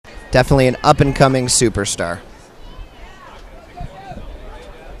Definitely an up-and-coming superstar.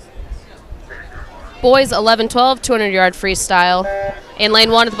 Boys 11-12, 200-yard freestyle. In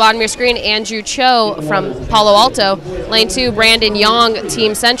lane 1 at the bottom of your screen, Andrew Cho from Palo Alto. Lane 2, Brandon Young,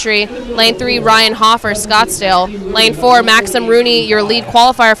 Team Century. Lane 3, Ryan Hoffer, Scottsdale. Lane 4, Maxim Rooney, your lead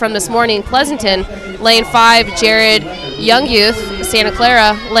qualifier from this morning, Pleasanton. Lane 5, Jared Youngyouth, Santa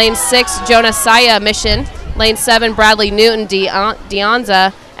Clara. Lane 6, Jonas Saya, Mission. Lane 7, Bradley Newton,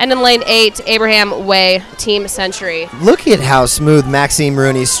 Deonza. And in lane 8, Abraham Way, Team Century. Look at how smooth Maxime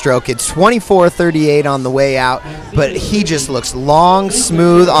Rooney's stroke. It's 24.38 on the way out, but he just looks long,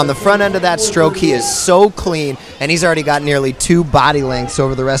 smooth. On the front end of that stroke, he is so clean, and he's already got nearly 2 body lengths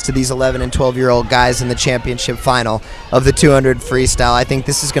over the rest of these 11 and 12-year-old guys in the championship final of the 200 freestyle. I think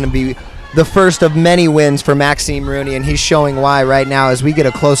this is going to be the first of many wins for Maxime Rooney, and he's showing why right now as we get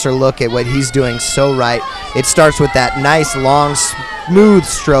a closer look at what he's doing so right. It starts with that nice, long, smooth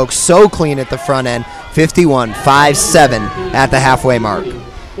stroke, so clean at the front end, 51.57 at the halfway mark.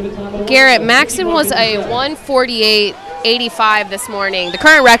 Garrett, Maxim was a 148.85 this morning, the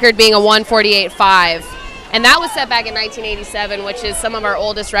current record being a 148.5. And that was set back in 1987, which is some of our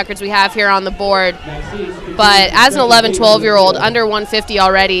oldest records we have here on the board. But as an 11, 12-year-old, under 150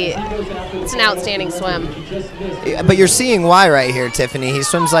 already, it's an outstanding swim. But you're seeing why right here, Tiffany. He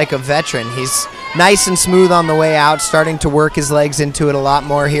swims like a veteran. He's nice and smooth on the way out, starting to work his legs into it a lot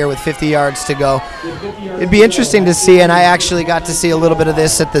more here with 50 yards to go. It'd be interesting to see, and I actually got to see a little bit of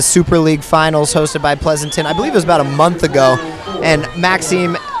this at the Super League Finals hosted by Pleasanton. I believe it was about a month ago, and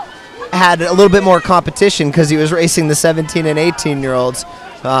Maxime had a little bit more competition because he was racing the 17 and 18-year-olds,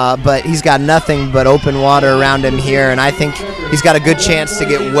 but he's got nothing but open water around him here, and I think he's got a good chance to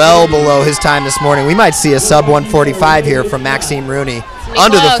get well below his time this morning. We might see a sub 145 here from Maxime Rooney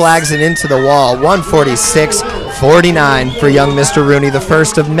under the flags and into the wall. 146.49 for young Mr. Rooney, the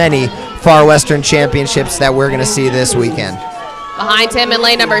first of many Far Western Championships that we're going to see this weekend. Behind him in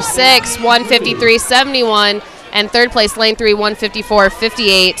lane number 6, 153.71, and third place lane 3,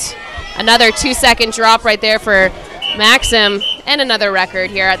 154.58. Another 2-second drop right there for Maxim, and another record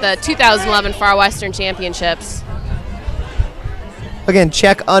here at the 2011 Far Western Championships. Again,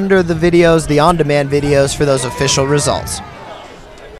 check under the videos, the on-demand videos, for those official results.